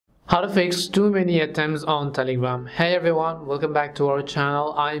How to fix too many attempts on Telegram. Hey everyone, welcome back to our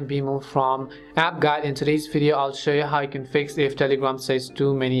channel. I'm Bimal from App Guide. In today's video, I'll show you how you can fix if Telegram says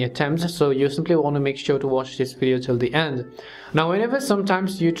too many attempts. So you simply want to make sure to watch this video till the end. Now, whenever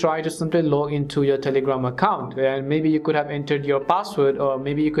sometimes you try to simply log into your Telegram account, and maybe you could have entered your password, or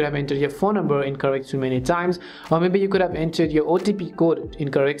maybe you could have entered your phone number incorrect too many times, or maybe you could have entered your OTP code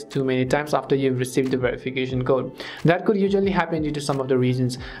incorrect too many times after you've received the verification code. That could usually happen due to some of the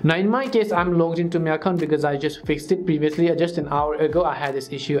reasons. Now, in my case, I'm logged into my account because I just fixed it previously. Just an hour ago, I had this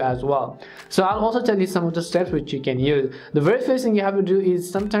issue as well. So I'll also tell you some of the steps which you can use. The very first thing you have to do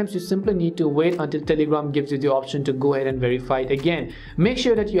is sometimes you simply need to wait until Telegram gives you the option to go ahead and verify it again. Make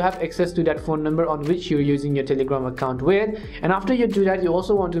sure that you have access to that phone number on which you're using your Telegram account with. And after you do that, you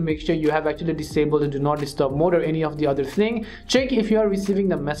also want to make sure you have actually disabled the do not disturb mode or any of the other thing. Check if you are receiving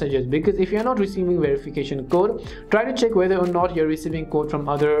the messages, because if you're not receiving verification code, try to check whether or not you're receiving code from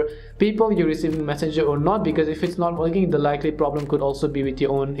other people, you're receiving messenger or not, because if it's not working, the likely problem could also be with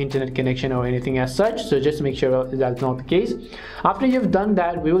your own internet connection or anything as such. So just make sure that's not the case. After you've done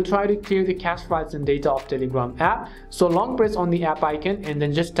that, we will try to clear the cache files and data of Telegram app. So long press on the app icon and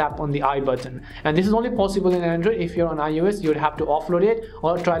then just tap on the I button, and this is only possible in Android. If you're on iOS, you would have to offload it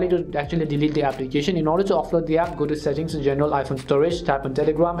or try to actually delete the application. In order to offload the app, go to settings and general iPhone storage, tap on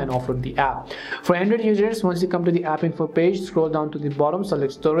Telegram and offload the app. For Android users, once you come to the app info page, scroll down to the bottom,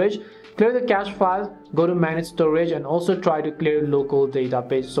 select storage, clear the cache files, go to manage storage, and also try to clear local data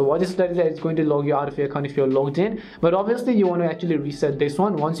page. So what is that? It's going to log you out of your account if you're logged in, but obviously you want to actually reset this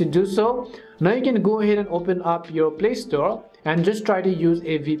one. Once you do so, now you can go ahead and open up your Play Store and just try to use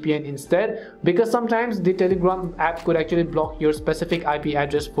a VPN instead, because sometimes the Telegram app could actually block your specific IP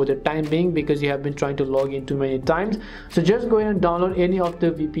address for the time being because you have been trying to log in too many times. So just go ahead and download any of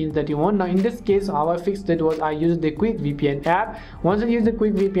the VPNs that you want. Now in this case, how I fixed it was I used the Quick VPN app. Once I used the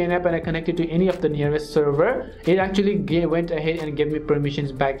Quick VPN app and I connected to any of the nearest server, it actually went ahead and gave me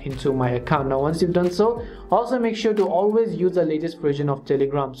permissions back into my account. Now once you've done so, also make sure to always use the latest version of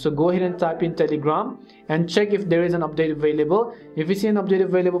Telegram. So go ahead and type in Telegram and check if there is an update available. If you see an update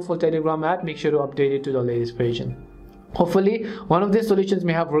available for Telegram app, make sure to update it to the latest version. Hopefully one of these solutions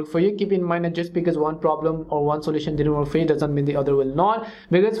may have worked for you. Keep in mind that just because one problem or one solution didn't work for you doesn't mean the other will not,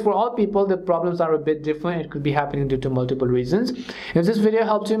 because for all people the problems are a bit different. It could be happening due to multiple reasons. If this video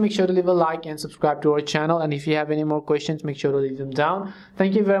helped you, make sure to leave a like and subscribe to our channel, and if you have any more questions, make sure to leave them down.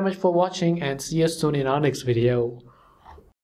 Thank you very much for watching, and see you soon in our next video.